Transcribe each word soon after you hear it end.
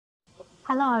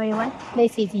Hello everyone,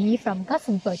 this is Yi from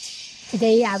Gospelboat.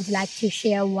 Today I would like to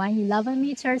share one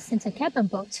 11-meter center cabin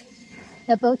boat.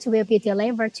 The boat will be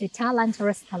delivered to Thailand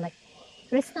recently.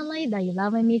 Recently, the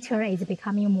 11-meter is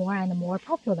becoming more and more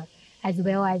popular, as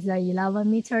well as the 11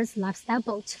 meters lifestyle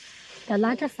boat. The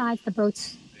larger size the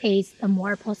boat is, the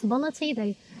more possibility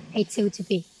that it would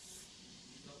be.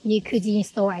 You could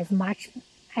install as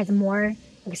more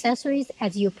accessories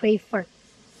as you prefer.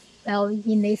 Well,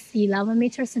 in this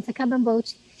 11-meter center cabin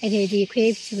boat, it is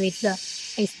equipped with the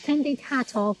extended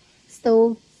hot-top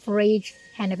stove, fridge,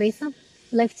 and basin,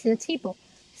 lifted table,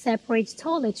 separate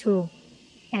toilet room,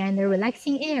 and a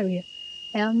relaxing area.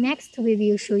 Well, next we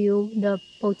will show you the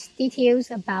boat details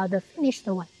about the finished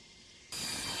one.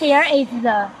 Here is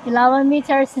the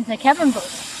 11-meter center cabin boat.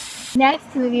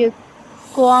 Next we will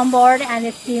go on board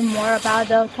and see more about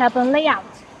the cabin layout.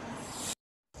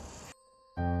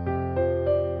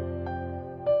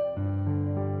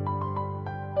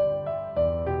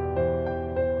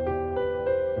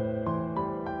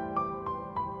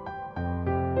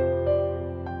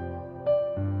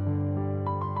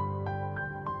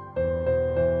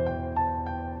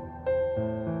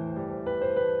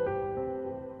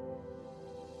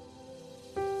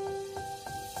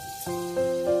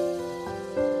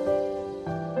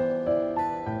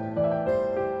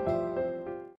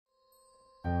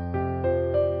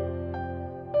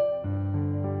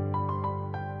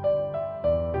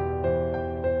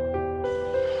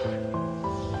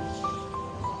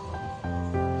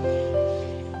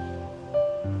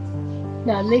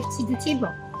 The lifted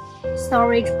table,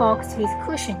 storage box with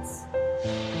cushions,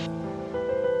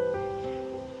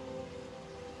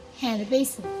 hand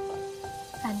basin,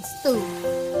 and stove.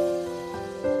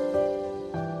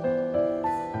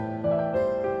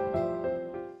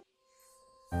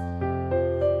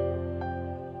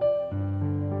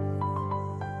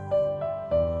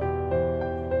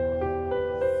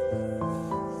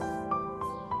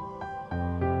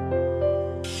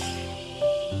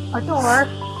 A door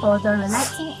for the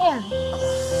relaxing area.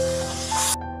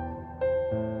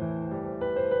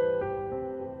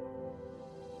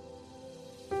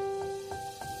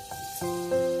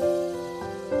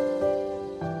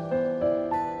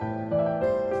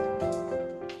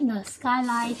 The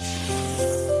skylight,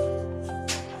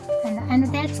 and on the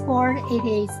dashboard it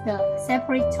is the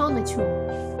separate toilet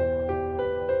room.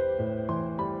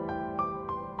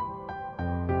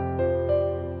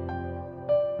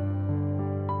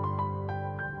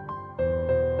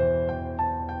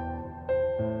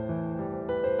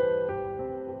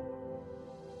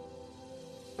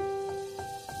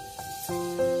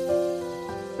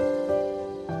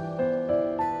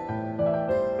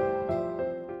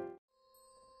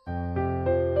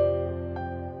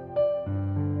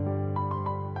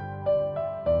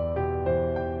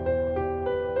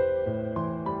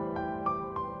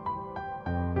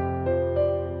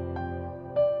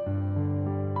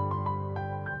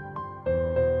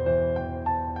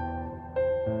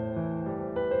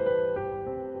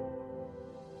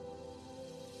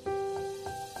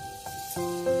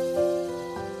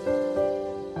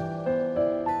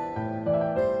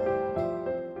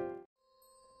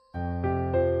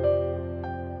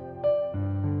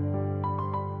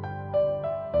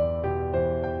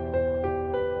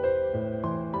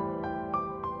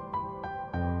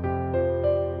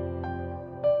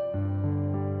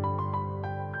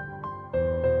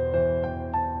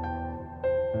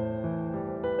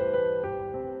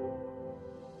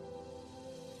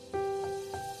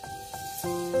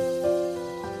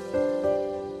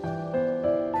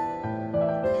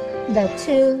 The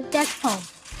two deck pumps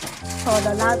for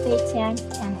the latte tank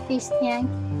and fish tank.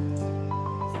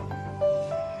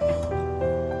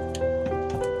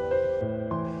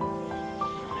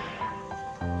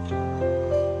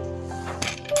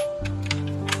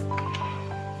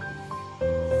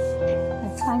 The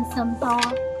transom door.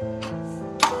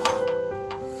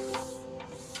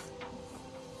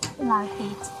 Latte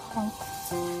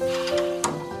tank.